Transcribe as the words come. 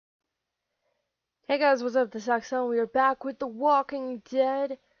Hey guys, what's up? This is Axel. We are back with The Walking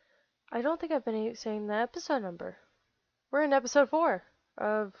Dead. I don't think I've been saying the episode number. We're in episode 4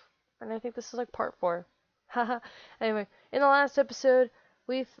 of, and I think this is like part 4. Haha. Anyway, in the last episode,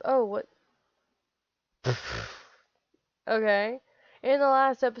 what? Okay. In the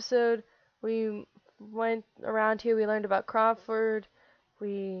last episode, we went around here, we learned about Crawford.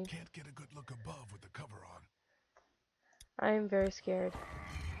 Can't get a good look above with the cover on. I am very scared.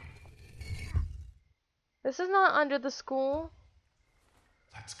 This is not under the school.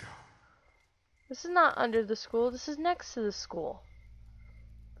 Let's go. This is not under the school. This is next to the school.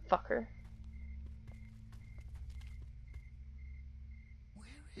 Fucker.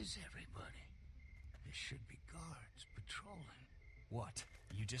 Where is everybody? There should be guards patrolling. What?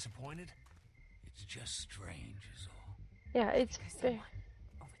 You disappointed? It's just strange is all. Yeah, it's over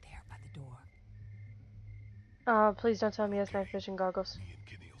there by the door. Please don't tell me it's night vision goggles. Me and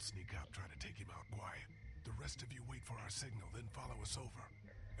Kenny will sneak out, try to take him out quiet. The rest of you wait for our signal, then follow us over.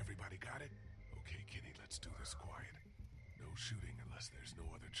 Everybody got it? Okay, Kenny, let's do this quiet. No shooting unless there's no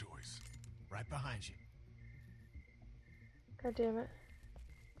other choice. Right behind you. God damn it.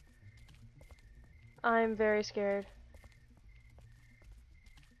 I'm very scared.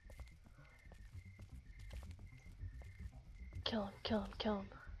 Kill him, kill him, kill him.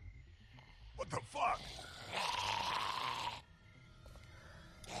 What the fuck?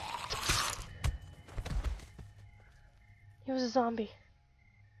 He was a zombie.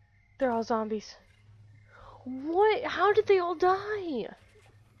 They're all zombies. What? How did they all die?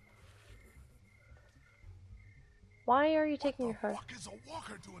 Why are you taking your hood? What the fuck is a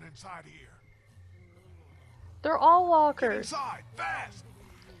walker doing inside here? They're all Get walkers. inside, fast!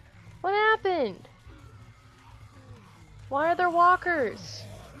 What happened? Why are there walkers?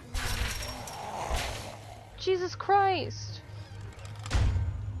 Jesus Christ.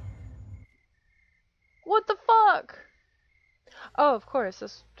 What the fuck? Oh, of course,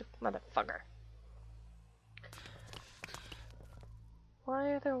 this motherfucker.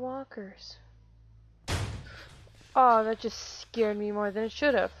 Why are there walkers? Oh, that just scared me more than it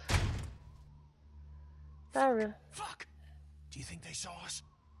should have. That really... Fuck! Do you think they saw us?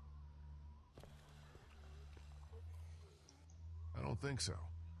 I don't think so.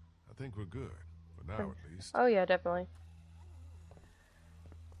 I think we're good. For now, at least. Oh yeah, definitely.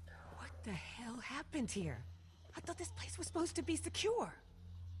 What the hell happened here? I thought this place was supposed to be secure.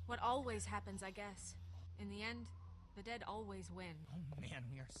 What always happens, I guess. In the end, the dead always win. Oh man,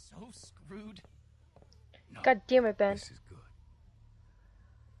 we are so screwed. No, God damn it, Ben. this is good.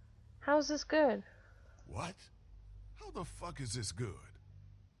 How's this good? What? How the fuck is this good?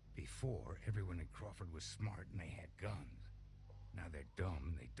 Before, everyone in Crawford was smart and they had guns. Now they're dumb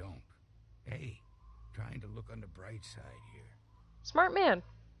and they don't. Hey, trying to look on the bright side here. Smart man.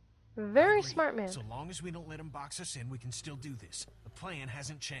 Very Agree. smart man. So long as we don't let them box us in, we can still do this. The plan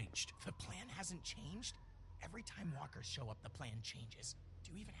hasn't changed. The plan hasn't changed? Every time walkers show up, the plan changes.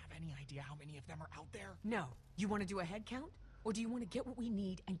 Do you even have any idea how many of them are out there? No. You want to do a head count? Or do you want to get what we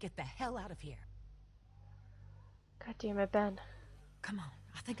need and get the hell out of here? God damn it, Ben. Come on.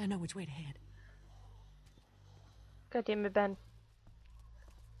 I think I know which way to head. God damn it, Ben.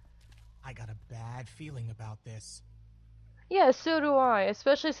 I got a bad feeling about this. Yeah, so do I.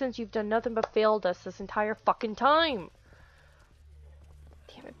 Especially since you've done nothing but failed us this entire fucking time.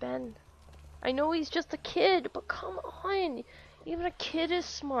 Damn it, Ben. I know he's just a kid, but come on. Even a kid is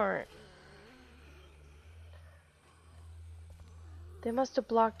smart. They must have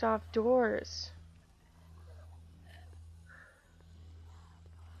blocked off doors.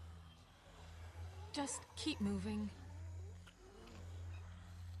 Just keep moving.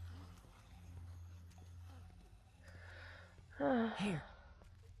 Here.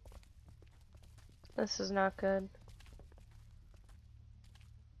 This is not good.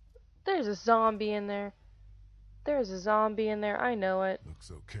 There's a zombie in there. There's a zombie in there. I know it.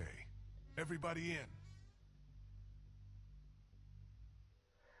 Looks okay. Everybody in.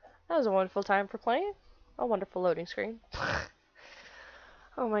 That was a wonderful time for playing. A wonderful loading screen.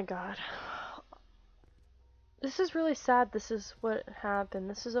 Oh my god. This is really sad. This is what happened.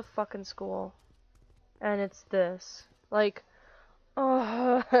 This is a fucking school. And it's this. Like,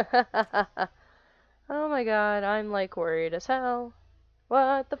 oh. Oh my god, I'm like worried as hell.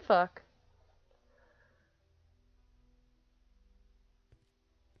 What the fuck?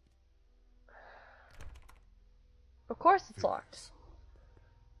 Of course it's locked.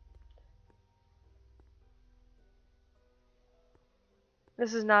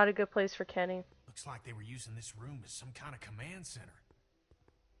 This is not a good place for Kenny. Looks like they were using this room as some kind of command center.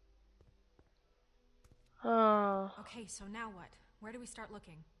 Oh. Okay, so now what? Where do we start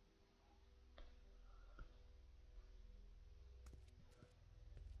looking?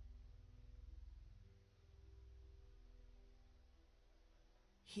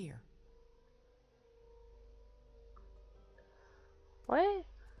 Here. What?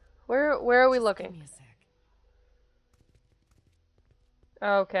 Where are we Just looking? Give me a sec.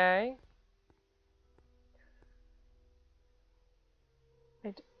 Okay.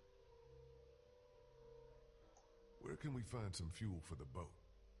 Where can we find some fuel for the boat?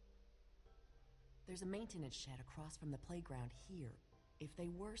 There's a maintenance shed across from the playground here. If they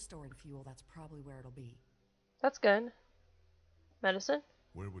were storing fuel, that's probably where it'll be. That's good. Medicine?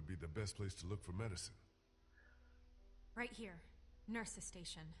 Where would be the best place to look for medicine? Right here. Nurse's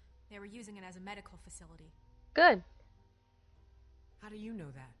station. They were using it as a medical facility. Good. How do you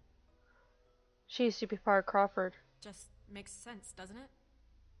know that? She used to be part of Crawford. Just makes sense, doesn't it?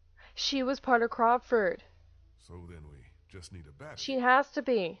 She was part of Crawford. So then we just need a battery. She has to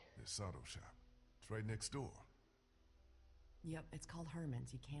be. This auto shop. It's right next door. Yep, it's called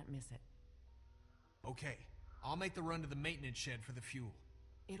Herman's. You can't miss it. Okay, I'll make the run to the maintenance shed for the fuel.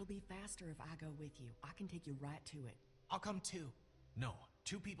 It'll be faster if I go with you. I can take you right to it. I'll come too. No,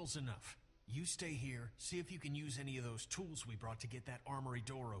 2 people's enough. You stay here, see if you can use any of those tools we brought to get that armory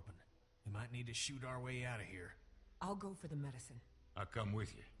door open. We might need to shoot our way out of here. I'll go for the medicine. I'll come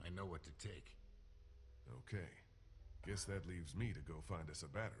with you. I know what to take. Okay. Guess that leaves me to go find us a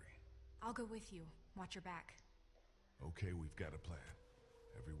battery. I'll go with you. Watch your back. Okay, we've got a plan.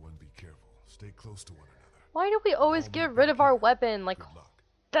 Everyone be careful. Stay close to one another. Why do we always All get meet rid back of our here. weapon? Like, Good luck.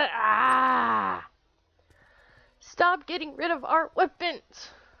 Stop getting rid of our weapons!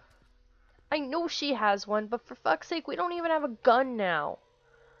 I know she has one, but for fuck's sake, we don't even have a gun now.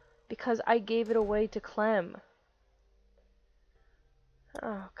 Because I gave it away to Clem.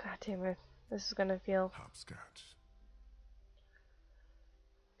 Oh, god damn it. This is gonna feel... Hopscotch.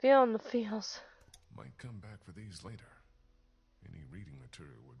 Feeling the feels. Might come back for these later. Any reading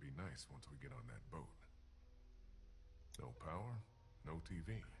material would be nice once we get on that boat. No power, no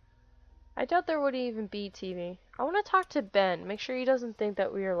TV. I doubt there would even be TV. I want to talk to Ben. Make sure he doesn't think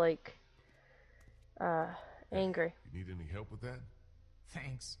that we are, like, angry. You need any help with that?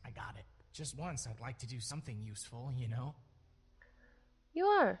 Thanks, I got it. Just once, I'd like to do something useful, you know? You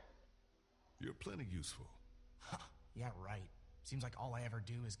are. You're plenty useful. Yeah, right. Seems like all I ever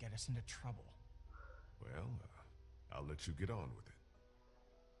do is get us into trouble. Well, I'll let you get on with it.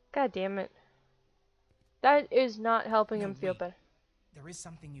 God damn it. That is not helping No, him feel wait. better. There is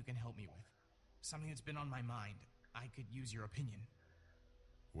something you can help me with. Something that's been on my mind. I could use your opinion.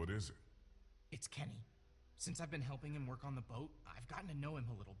 What is it? It's Kenny. Since I've been helping him work on the boat, I've gotten to know him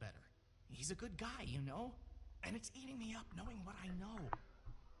a little better. He's a good guy, you know? And it's eating me up knowing what I know.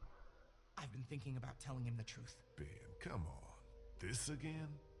 I've been thinking about telling him the truth. Ben, come on. This again?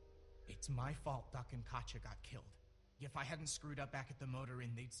 It's my fault Duck and Katya got killed. If I hadn't screwed up back at the motor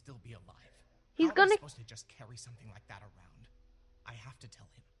inn, they'd still be alive. He's How am I gonna... supposed to just carry something like that around? I have to tell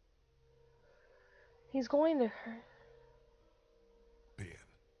him. He's going to hurt. Ben,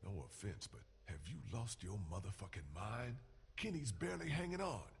 no offense, but have you lost your motherfucking mind? Kenny's barely hanging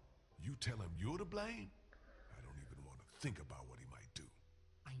on. You tell him you're to blame? I don't even want to think about what he might do.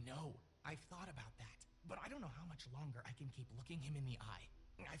 I know. I've thought about that. But I don't know how much longer I can keep looking him in the eye.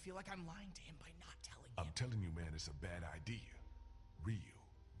 I feel like I'm lying to him by not telling him. I'm telling you, man, it's a bad idea.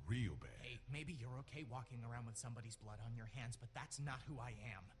 Real bad. Hey, maybe you're okay walking around with somebody's blood on your hands, but that's not who I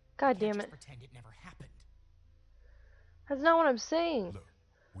am. God I can't damn just it. pretend it never happened. That's not what I'm saying. Look,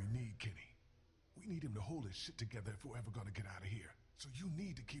 we need Kenny. We need him to hold his shit together if we're ever gonna get out of here. So you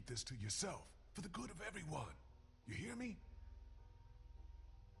need to keep this to yourself, for the good of everyone. You hear me?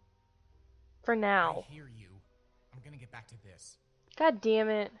 For now. I hear you. I'm gonna get back to this. God damn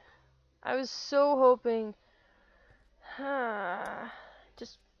it. I was so hoping...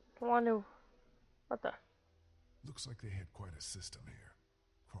 Just want to... What the... Looks like they had quite a system here.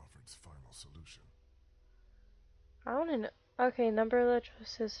 Crawford's final solution. I want to know... Okay, number of electrical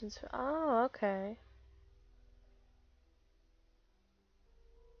assistants. Oh, okay.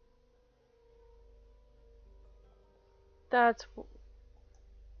 That's...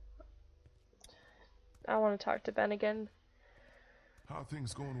 I want to talk to Ben again. How are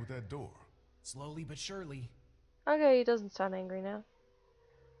things going with that door? Slowly but surely. Okay, he doesn't sound angry now.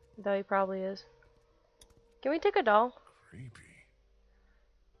 Though he probably is. Can we take a doll? Creepy.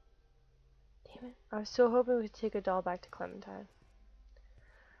 Damn it. I was so hoping we could take a doll back to Clementine.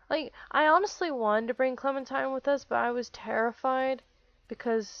 Like, I honestly wanted to bring Clementine with us, but I was terrified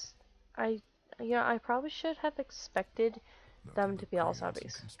because I probably should have expected them to be all Nothing but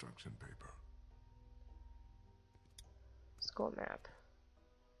zombies. some construction paper. School map.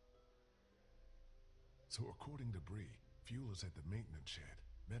 So according to Bree, fuel is at the maintenance shed.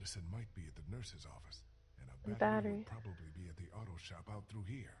 Medicine might be at the nurse's office. And a battery Battery. would probably be at the auto shop out through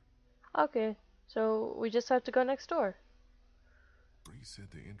here. Okay, so we just have to go next door. Bree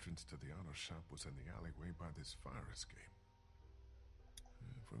said the entrance to the auto shop was in the alleyway by this fire escape.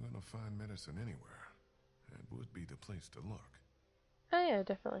 If we're gonna find medicine anywhere, that would be the place to look. Oh yeah,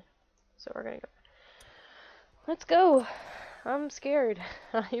 definitely. So we're gonna go. Let's go. I'm scared.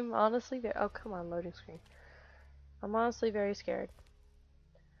 I'm honestly very. Oh come on, loading screen. I'm honestly very scared.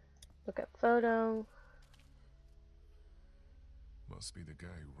 Look at photo. Must be the guy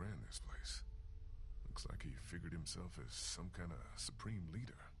who ran this place. Looks like he figured himself as some kind of supreme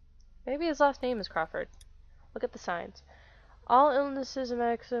leader. Maybe his last name is Crawford. Look at the signs. All illnesses and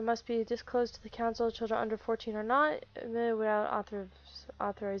medicine must be disclosed to the council. Children under 14 are not admitted without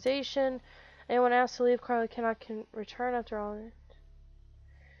authorization. Anyone asked to leave Carly cannot return after all.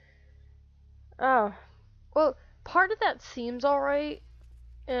 Oh. Well, part of that seems alright.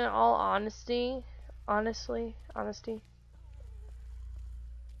 In all honesty. Honesty.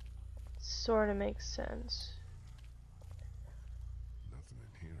 Sort of makes sense. Nothing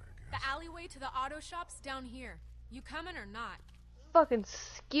in here, I The guess. alleyway to the auto shop's down here. You coming or not? Fucking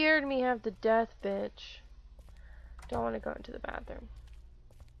scared me half to death, bitch. Don't want to go into the bathroom.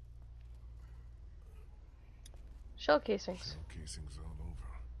 Shell casings. Shell casings all over.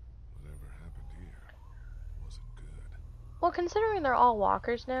 Whatever happened here wasn't good. Well, considering they're all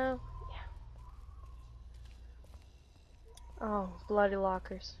walkers now. Yeah. Oh, bloody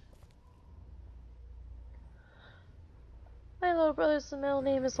lockers. My little brother's middle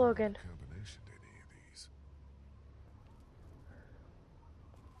name is Logan. Combination to any of these.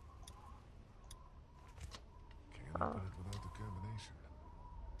 Can't open it without the combination.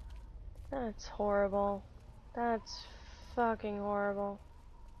 That's horrible. That's fucking horrible.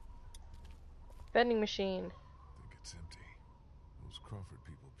 Vending machine. Think it's empty. Those Crawford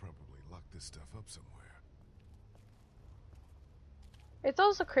people probably locked this stuff up somewhere. It's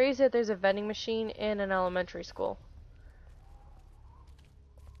also crazy that there's a vending machine in an elementary school.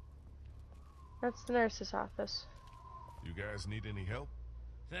 That's the nurse's office. You guys need any help?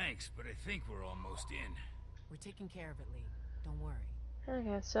 Thanks, but I think we're almost in. We're taking care of it, Lee. Don't worry.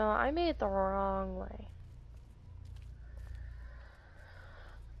 Okay, so I made it the wrong way.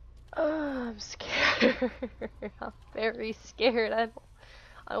 Oh, I'm scared. I'm very scared.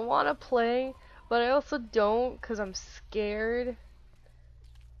 I want to play, but I also don't because I'm scared.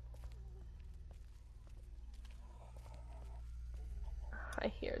 I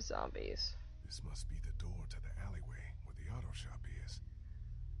hear zombies. This must be the door to the alleyway where the auto shop is.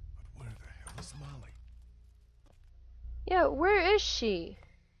 But where the hell is Molly? Yeah, where is she?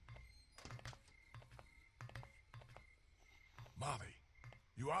 Molly,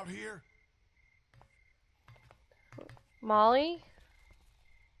 you out here? Molly?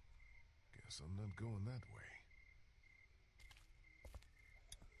 Guess I'm not going that way.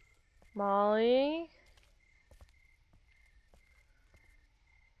 Molly?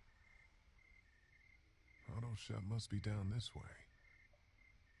 Auto shop must be down this way.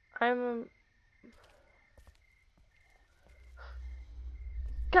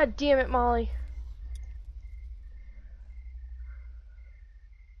 God damn it, Molly.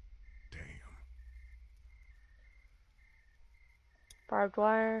 Damn. Barbed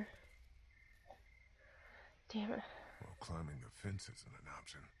wire. Damn it. Well, climbing the fence isn't an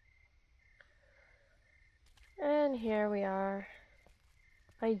option. And here we are.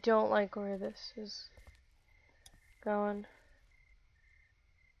 I don't like where this is going.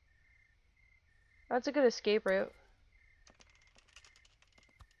 That's a good escape route.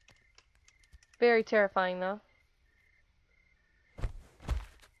 Very terrifying though.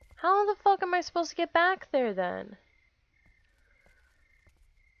 How the fuck am I supposed to get back there then?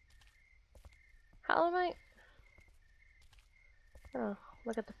 How am I? Oh,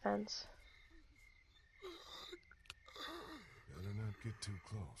 look at the fence. Better not get too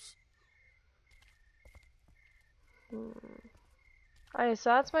close. Alright,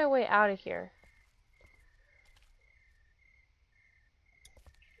 so that's my way out of here.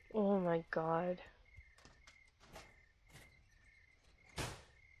 Oh my god.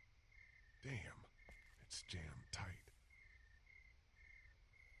 Damn, it's jammed tight.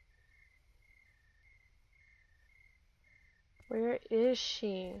 Where is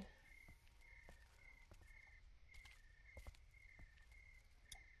she?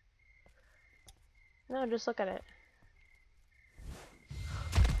 No, just look at it.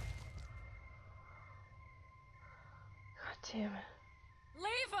 God damn it.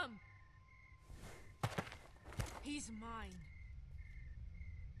 Leave him! He's mine.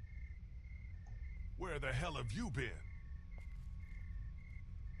 Where the hell have you been?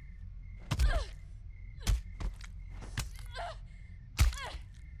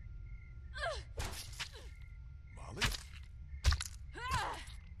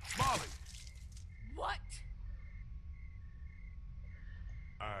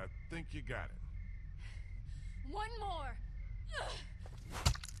 think you got it. One more.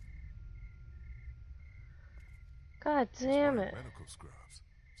 God He's damn wearing it. medical scrubs.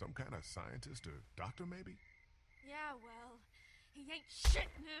 Some kind of scientist or doctor, maybe? Yeah, well, he ain't shit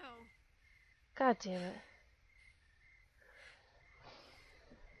now. God damn it.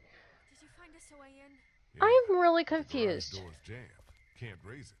 Did you find us a way in? Yeah, I'm really the garage confused. door's jammed. Can't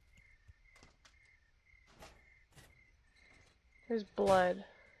raise it. There's blood.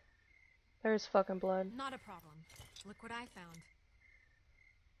 There's fucking blood. Not a problem. Look what I found.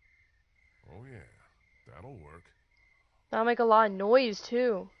 Oh yeah, that'll work. That'll make a lot of noise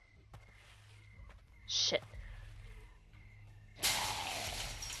too. Shit.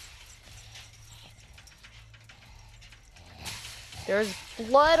 There's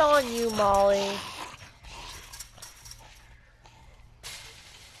blood on you, Molly.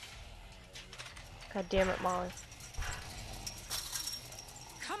 God damn it, Molly.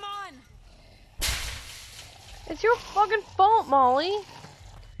 Come on! It's your fucking fault, Molly.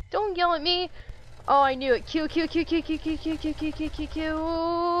 Don't yell at me. Oh, I knew it. Q, Q, Q, Q, Q, Q, Q, Q, Q, Q, Q, Q.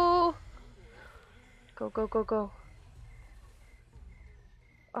 Go, go, go, go.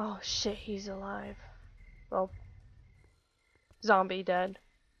 Oh shit, he's alive. Well, zombie dead.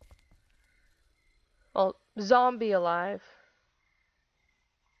 Well, zombie alive.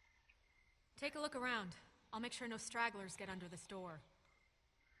 Take a look around. I'll make sure no stragglers get under this door.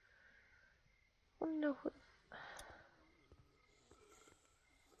 I don't know who.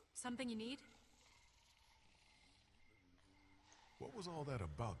 Something you need? What was all that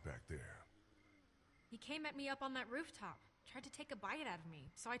about back there? He came at me up on that rooftop. Tried to take a bite out of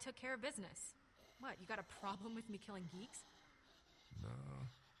me, so I took care of business. What, you got a problem with me killing geeks? Nah,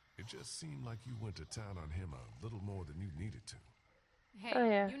 it just seemed like you went to town on him a little more than you needed to. Hey, Oh,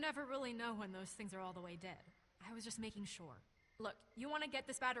 yeah. you never really know when those things are all the way dead. I was just making sure. Look, you want to get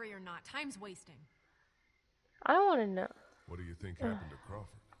this battery or not? Time's wasting. I want to know. What do you think happened to Crawford?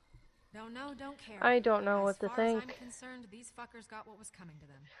 Don't know, don't care. I don't know as what to far as think. I'm concerned, these fuckers got what was coming to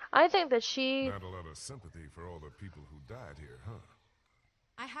them. I think that she. Not a lot of sympathy for all the people who died here, huh?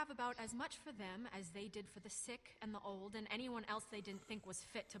 I have about as much for them as they did for the sick and the old and anyone else they didn't think was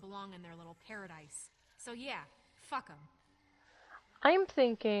fit to belong in their little paradise. So yeah, fuck them. I'm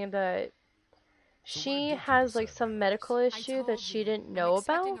thinking that So where she did you has like decide to some go? medical I issue told that she you, didn't I'm know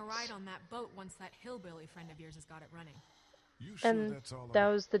expecting about. a ride on that boat once that hillbilly friend of yours has got it running. You sure And that's all that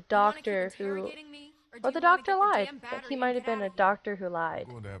of it? was the You wanna keep doctor who. interrogating me, or do Or you the wanna doctor get the lied. damn Like, battery he and might have get been out a of here? doctor who I'm lied.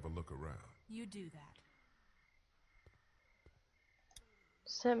 going to have a look around. You do that.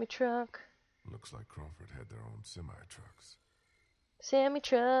 Semi truck. Looks like Crawford had their own semi-trucks. Sammy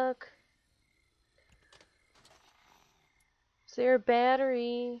truck. Is there a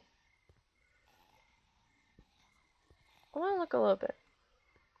battery? I want to look a little bit.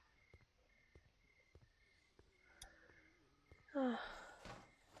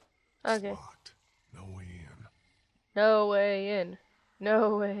 It's Okay. locked. No way in. No way in.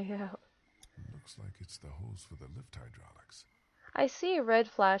 No way out. Looks like it's the hose for the lift hydraulics. I see a red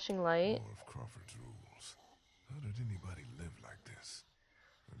flashing light. More of Crawford's rules. How did anybody live like this?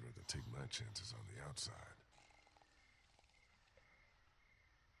 I'd rather take my chances on the outside.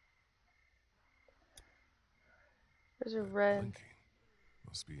 There's a That red. blinking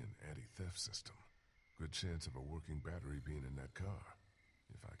must be an anti-theft system. Good chance of a working battery being in that car.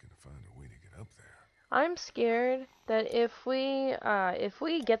 If I can find a way to get up there. I'm scared that if we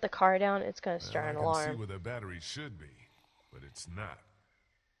get the car down, it's gonna start an Well, I can see alarm. where the battery should be, but it's not.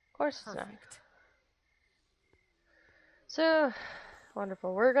 Of course it's not. Perfect. So,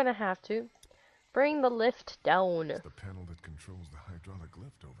 wonderful. We're gonna have to bring the lift down. It's the panel that controls the hydraulic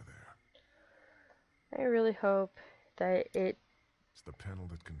lift over there. I really hope that it. It's the panel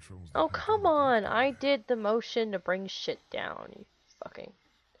that controls the Oh, come hydraulic on! lift over I there. did the motion to bring shit down. You fucking.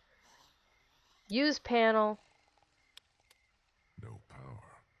 Use panel. No power.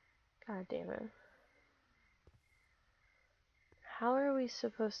 God damn it. How are we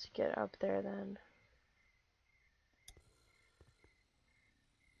supposed to get up there then?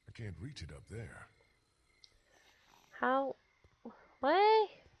 I can't reach it up there. How? What?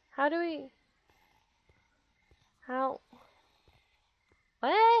 How do we? How?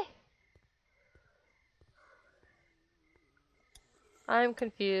 What? I'm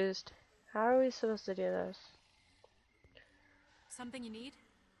confused. How are we supposed to do this? Something you need?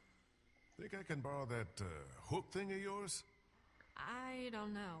 Think I can borrow that hook thing of yours? I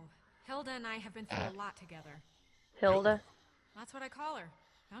don't know. Hilda and I have been through a lot together. Hilda? That's what I call her.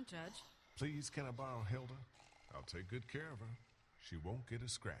 Don't judge. Please, can I borrow Hilda? I'll take good care of her. She won't get a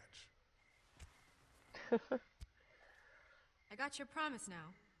scratch. I got your promise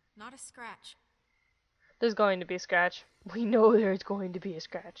now. Not a scratch. There's going to be a scratch. We know there's going to be a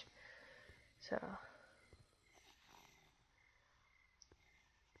scratch. So.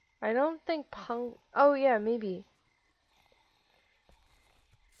 I don't think Punk... Oh, yeah, maybe.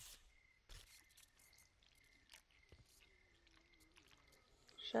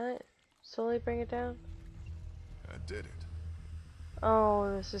 Should I slowly bring it down? I did it.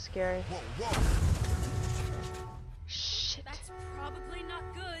 Oh, this is scary. Whoa, whoa! Shit. That's probably not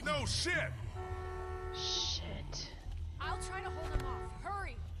good. No shit! Shit. I'll try to hold him off.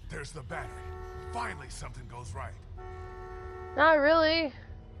 Hurry! There's the battery. Finally something goes right. Not really.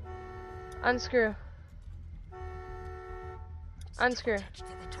 Unscrew. Unscrew. Still attached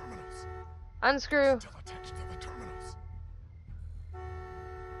to the terminals. Unscrew. Still attached to the terminals.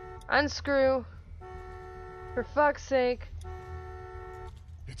 Unscrew. For fuck's sake.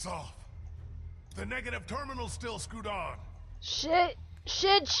 It's off. The negative terminal's still screwed on. Shit.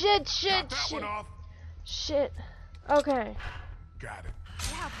 Shit, shit, shit, Got that shit. one off. Shit. Okay. Got it.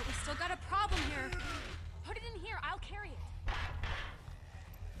 Yeah, but we still got a problem here. Put it in here. I'll carry it.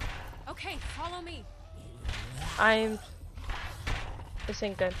 Okay, follow me. This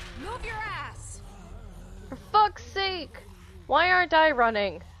ain't good. Move your ass. For fuck's sake! Why aren't I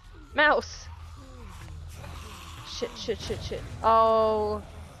running? Mouse! Shit, shit, shit, shit. Oh.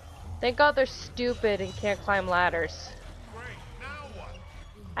 Thank God they're stupid and can't climb ladders. Great. Now what?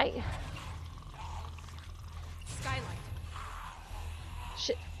 Skylight.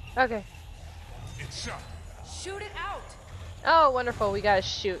 Shit. Okay. It's shut. Shoot it out. Oh, wonderful. We gotta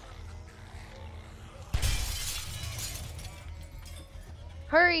shoot.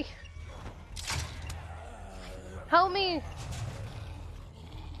 Hurry! Help me!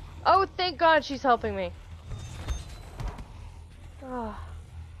 Oh, thank God she's helping me. Oh.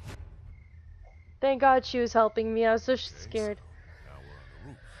 Thank God she was helping me. I was so scared. Now we're on the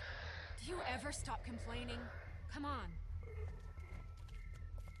roof. Do you ever stop complaining? Come on.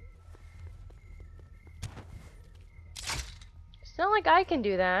 It's not like I can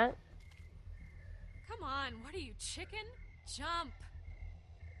do that. Come on. What are you, chicken? Jump.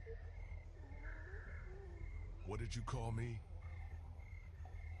 What did you call me?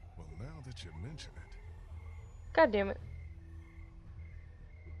 Well, now that you mention it. God damn it.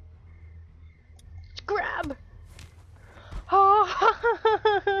 Grab!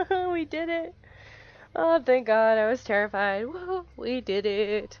 Oh, we did it. Oh, thank God. I was terrified. Woo, we did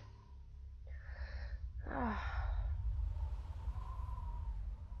it.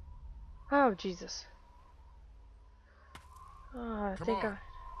 Oh, Jesus. Oh, Come thank on. God.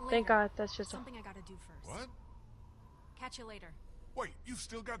 Later. Thank God. That's just Something I gotta do first. What? Catch you later. Wait, you've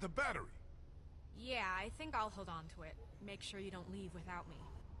still got the battery. Yeah, I think I'll hold on to it. Make sure you don't leave without me.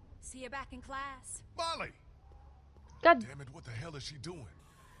 See you back in class. Molly! God. Damn it, what the hell is she doing?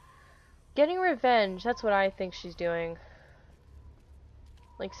 Getting revenge. That's what I think she's doing.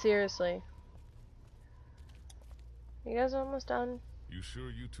 Like, seriously. You guys are almost done? You sure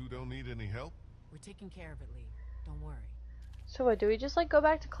you two don't need any help? We're taking care of it, Lee. Don't worry. So what, do we just like go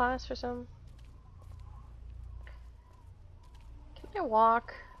back to class for some? Can I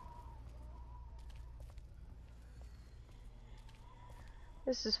walk?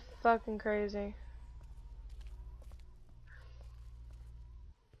 This is fucking crazy.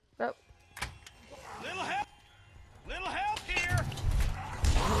 Oh. Little help here.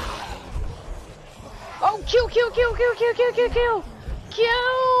 Oh, Q, Q, Q, Q, Q, Q, Q, Q! Q!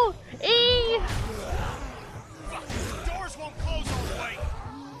 E! The doors won't close all the way.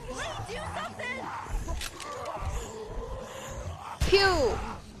 Let's do something! Q!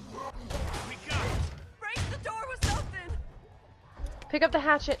 We got it. Break the door with something! Pick up the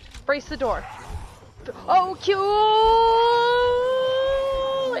hatchet. Brace the door. Oh, Q!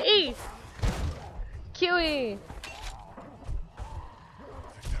 E! QE! Think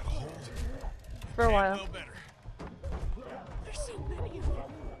that'll hold? For a while. No better. There's so many of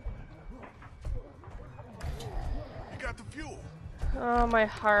them. You got the fuel. Oh, my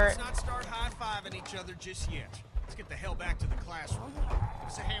heart. Let's not start high-fiving each other just yet. Let's get the hell back to the classroom. Give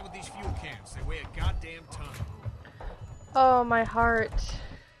us a hand with these fuel cans. They weigh a goddamn ton. Oh, my heart.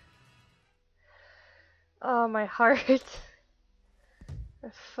 Oh, my heart.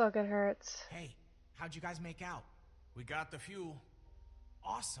 It fucking hurts. Hey, how'd you guys make out? We got the fuel.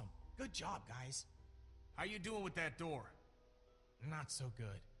 Awesome. Good job, guys. How you doing with that door? Not so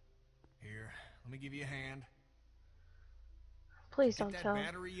good. Here, let me give you a hand. Please Get don't that tell.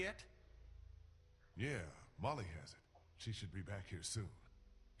 battery yet? Yeah, Molly has it. She should be back here soon.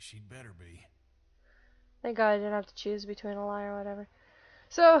 She'd better be. Thank God I didn't have to choose between a lie or whatever.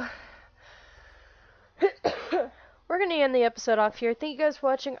 So, we're going to end the episode off here. Thank you guys for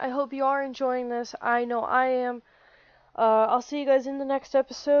watching. I hope you are enjoying this. I know I am. I'll see you guys in the next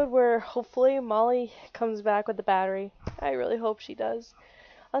episode where hopefully Molly comes back with the battery. I really hope she does.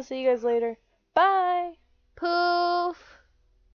 I'll see you guys later. Bye! Poof!